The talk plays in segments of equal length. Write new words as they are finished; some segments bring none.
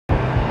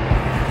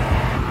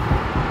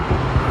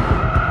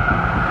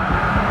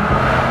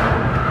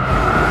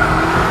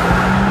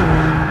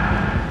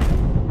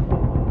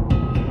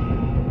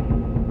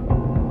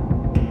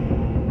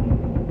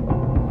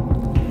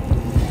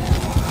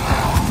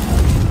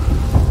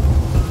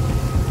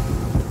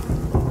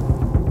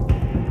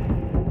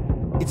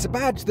It's a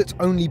badge that's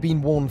only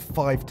been worn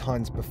 5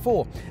 times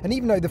before, and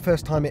even though the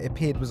first time it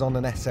appeared was on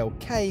an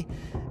SLK,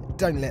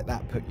 don't let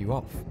that put you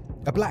off.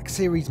 A Black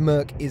Series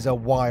Merc is a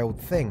wild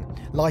thing,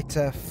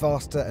 lighter,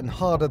 faster and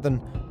harder than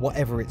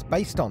whatever it's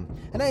based on,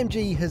 and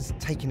AMG has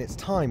taken its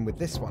time with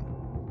this one.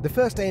 The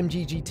first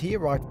AMG GT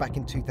arrived back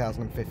in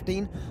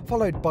 2015,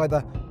 followed by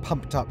the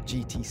pumped up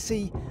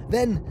GTC,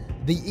 then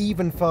the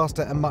even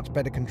faster and much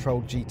better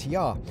controlled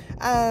GTR,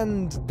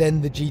 and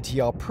then the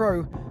GTR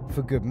Pro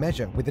for good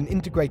measure, with an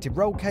integrated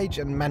roll cage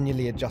and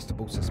manually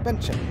adjustable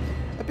suspension,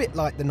 a bit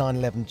like the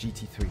 911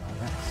 GT3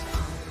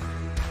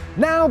 RS.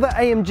 Now that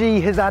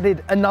AMG has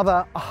added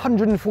another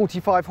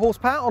 145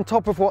 horsepower on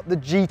top of what the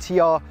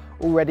GTR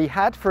already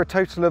had for a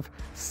total of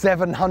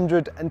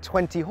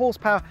 720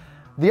 horsepower,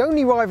 the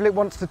only rival it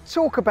wants to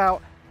talk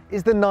about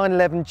is the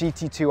 911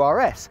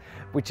 GT2 RS,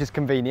 which is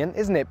convenient,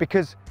 isn't it?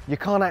 Because you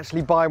can't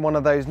actually buy one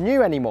of those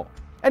new anymore.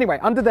 Anyway,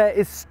 under there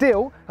is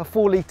still a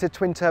 4-litre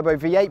twin-turbo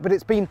V8, but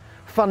it's been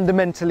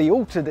fundamentally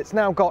altered. It's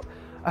now got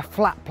a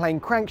flat plane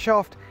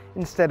crankshaft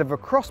instead of a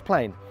cross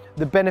plane.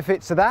 The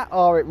benefits of that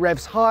are it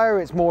revs higher,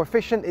 it's more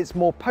efficient, it's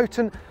more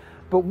potent,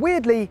 but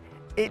weirdly,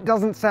 it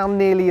doesn't sound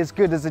nearly as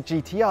good as a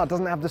GTR, it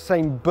doesn't have the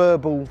same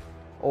burble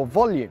or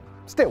volume.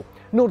 Still,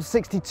 0 to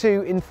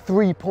 62 in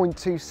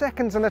 3.2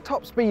 seconds and a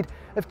top speed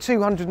of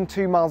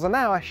 202 miles an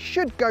hour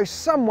should go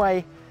some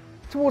way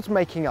towards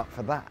making up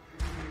for that.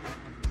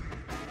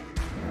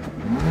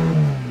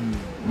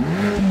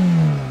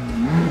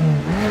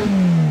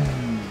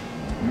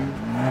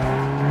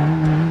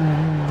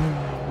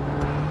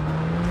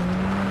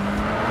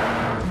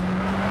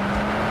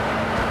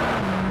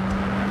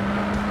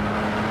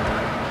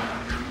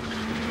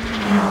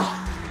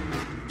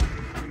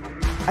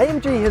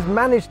 AMG has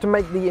managed to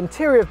make the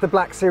interior of the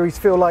Black Series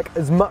feel like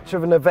as much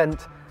of an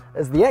event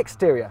as the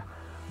exterior,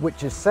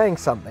 which is saying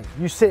something.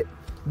 You sit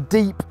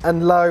deep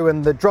and low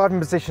and the driving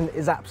position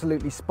is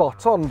absolutely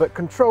spot on, but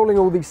controlling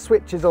all these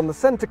switches on the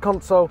center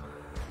console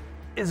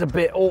is a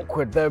bit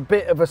awkward. They're a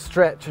bit of a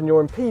stretch and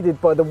you're impeded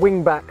by the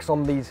wing backs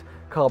on these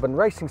carbon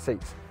racing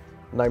seats.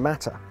 No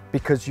matter,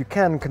 because you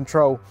can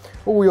control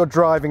all your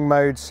driving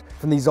modes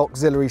from these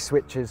auxiliary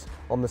switches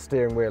on the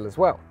steering wheel as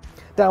well.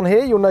 Down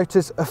here you'll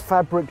notice a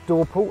fabric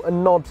door pull, a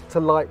nod to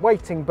light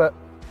weighting, but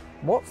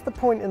what's the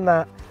point in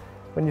that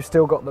when you've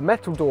still got the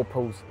metal door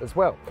pulls as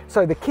well?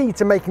 So the key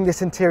to making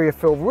this interior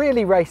feel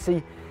really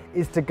racy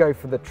is to go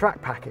for the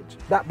track package.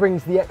 That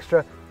brings the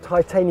extra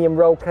titanium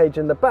roll cage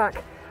in the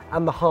back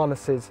and the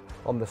harnesses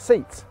on the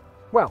seats.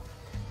 Well,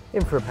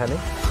 in for a penny.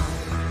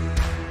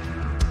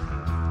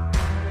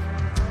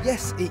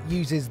 Yes, it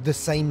uses the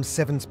same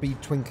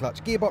 7-speed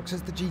twin-clutch gearbox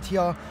as the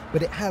GTR,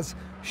 but it has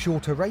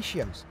shorter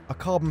ratios, a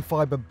carbon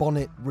fibre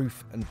bonnet,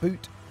 roof and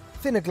boot,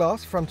 thinner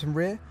glass front and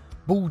rear,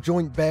 ball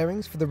joint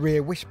bearings for the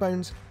rear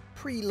wishbones,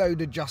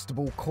 preload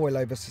adjustable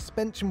coilover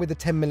suspension with a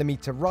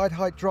 10mm ride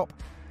height drop,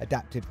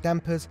 adaptive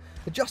dampers,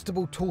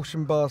 adjustable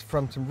torsion bars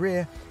front and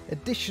rear,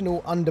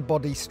 additional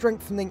underbody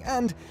strengthening,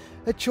 and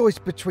a choice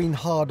between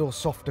hard or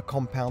softer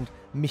compound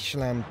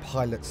Michelin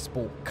Pilot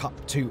Sport Cup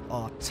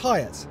 2R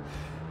tyres.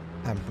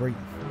 And breathe.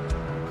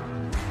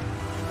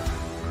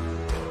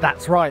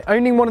 That's right,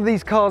 owning one of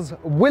these cars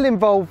will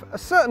involve a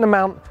certain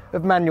amount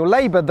of manual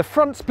labour. The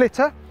front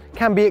splitter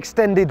can be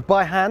extended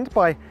by hand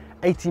by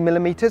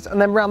 80mm,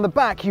 and then round the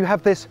back you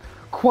have this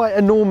quite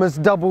enormous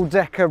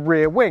double-decker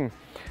rear wing.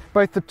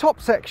 Both the top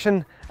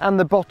section and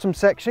the bottom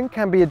section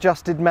can be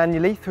adjusted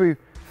manually through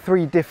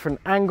 3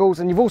 different angles,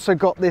 and you've also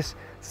got this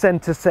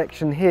centre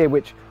section here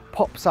which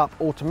pops up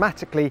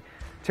automatically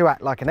to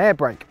act like an air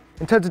brake.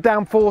 In terms of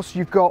downforce,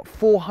 you've got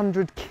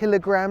 400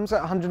 kilograms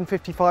at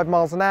 155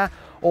 miles an hour,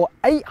 or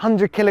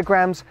 800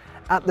 kilograms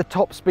at the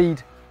top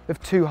speed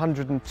of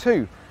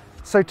 202.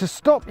 So to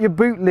stop your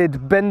boot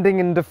lid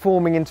bending and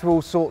deforming into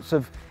all sorts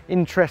of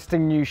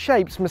interesting new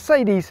shapes,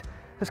 Mercedes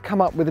has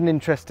come up with an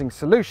interesting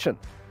solution.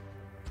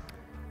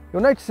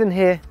 You'll notice in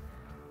here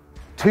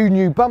 2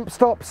 new bump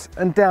stops,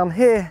 and down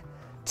here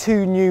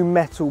 2 new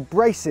metal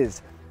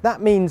braces.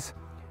 That means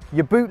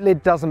your boot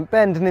lid doesn't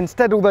bend, and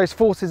instead all those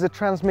forces are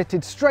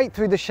transmitted straight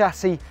through the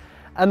chassis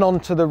and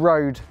onto the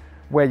road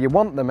where you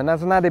want them. And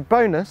as an added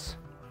bonus,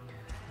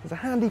 there's a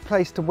handy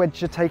place to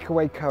wedge your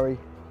takeaway curry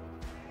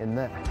in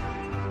there.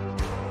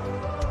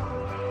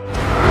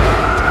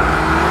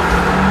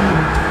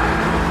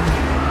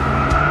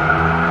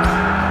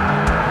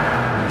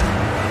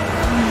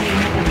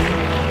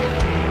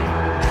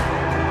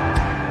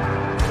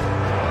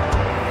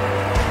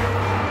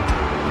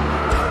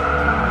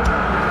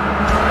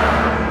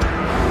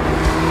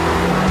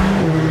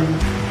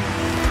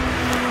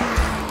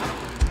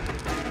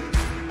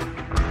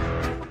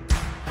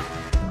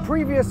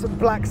 Previous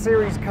Black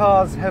Series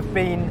cars have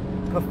been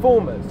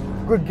performers,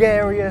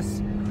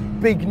 gregarious,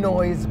 big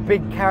noise,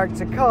 big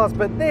character cars,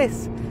 but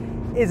this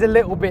is a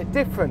little bit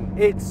different.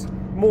 It's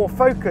more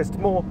focused,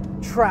 more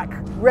track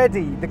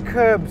ready. The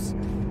curbs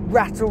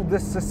rattle the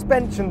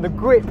suspension, the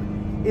grip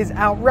is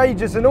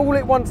outrageous, and all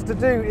it wants to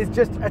do is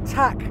just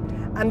attack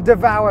and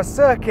devour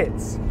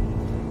circuits.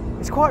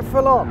 It's quite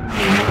full on.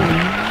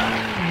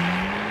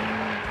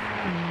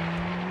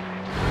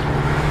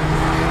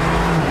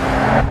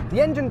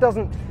 The engine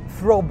doesn't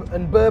throb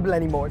and burble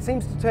anymore. It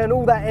seems to turn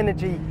all that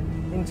energy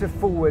into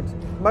forward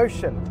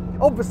motion.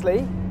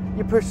 Obviously,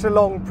 you push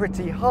along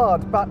pretty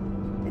hard, but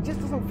it just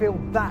doesn't feel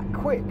that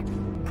quick.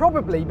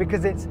 Probably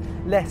because it's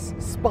less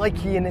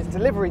spiky in its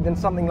delivery than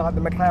something like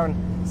the McLaren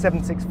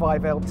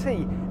 765 LT,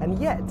 and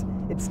yet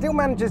it still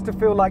manages to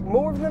feel like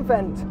more of an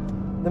event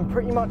than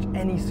pretty much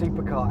any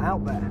supercar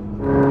out there.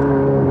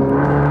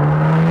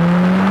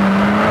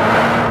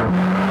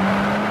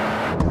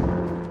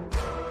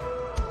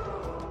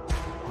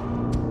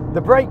 The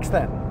brakes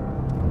then.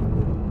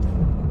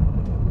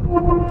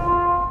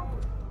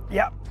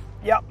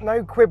 Yep,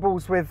 no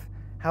quibbles with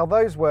how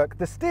those work.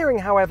 The steering,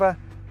 however,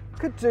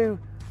 could do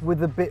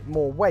with a bit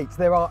more weight.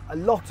 There are a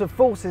lot of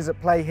forces at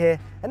play here,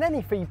 and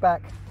any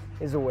feedback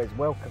is always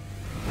welcome.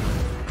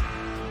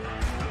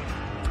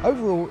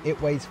 Overall, it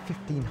weighs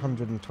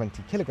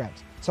 1,520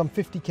 kilograms, some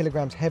 50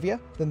 kilograms heavier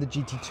than the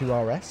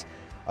GT2 RS,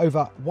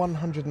 over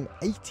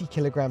 180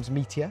 kilograms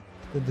meatier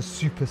than the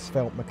super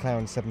svelte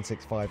McLaren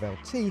 765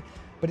 LT,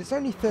 but it's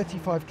only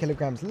 35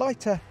 kilograms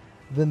lighter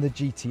than the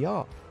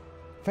GTR.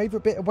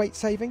 Favourite bit of weight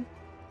saving?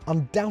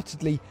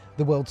 Undoubtedly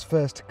the world's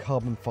first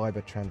carbon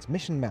fibre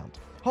transmission mount.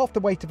 Half the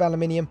weight of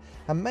aluminium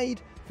and made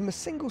from a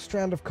single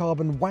strand of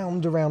carbon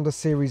wound around a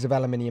series of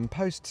aluminium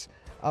posts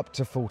up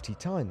to 40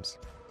 times.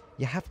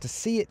 You have to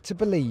see it to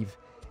believe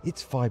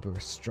its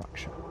fibrous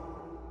structure.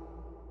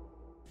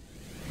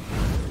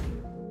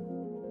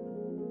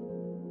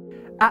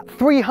 At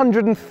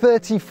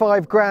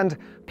 335 grand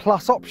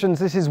plus options,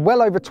 this is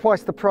well over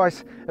twice the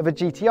price of a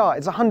GTR.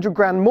 It's 100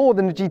 grand more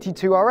than a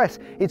GT2 RS.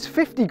 It's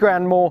 50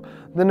 grand more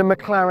than a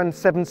McLaren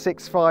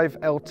 765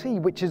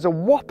 LT, which is a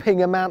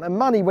whopping amount of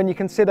money when you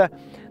consider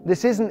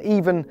this isn't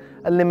even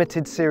a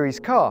limited series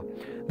car.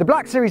 The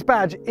Black Series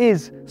badge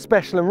is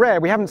special and rare.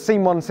 We haven't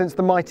seen one since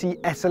the mighty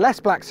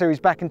SLS Black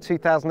Series back in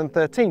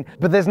 2013.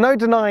 But there's no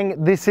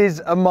denying this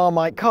is a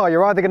Marmite car.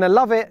 You're either going to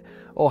love it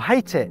or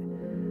hate it.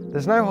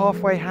 There's no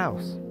halfway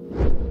house.